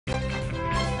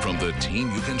the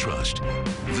team you can trust.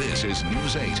 This is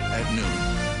News 8 at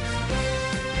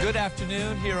noon. Good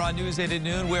afternoon. Here on News 8 at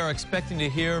noon, we're expecting to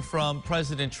hear from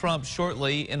President Trump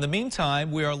shortly. In the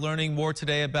meantime, we are learning more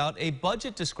today about a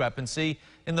budget discrepancy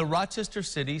in the Rochester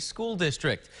City School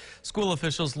District. School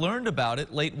officials learned about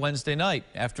it late Wednesday night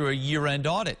after a year-end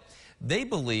audit. They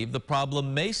believe the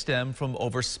problem may stem from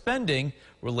overspending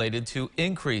related to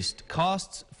increased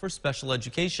costs for special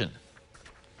education.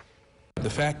 The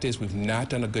fact is we've not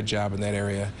done a good job in that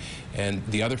area, and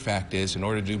the other fact is in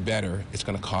order to do better, it's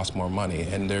going to cost more money.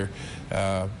 And the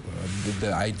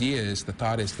idea is, the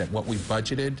thought is that what we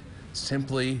budgeted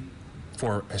simply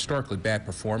for historically bad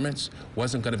performance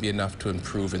wasn't going to be enough to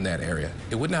improve in that area.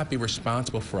 It would not be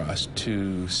responsible for us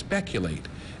to speculate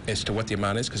as to what the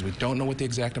amount is because we don't know what the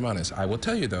exact amount is. I will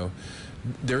tell you, though,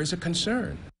 there is a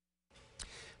concern.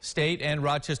 State and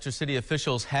Rochester City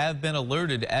officials have been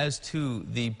alerted as to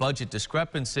the budget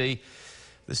discrepancy.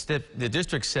 The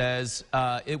district says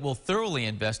it will thoroughly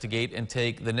investigate and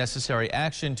take the necessary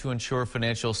action to ensure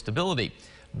financial stability.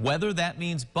 Whether that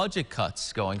means budget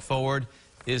cuts going forward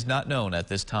is not known at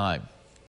this time.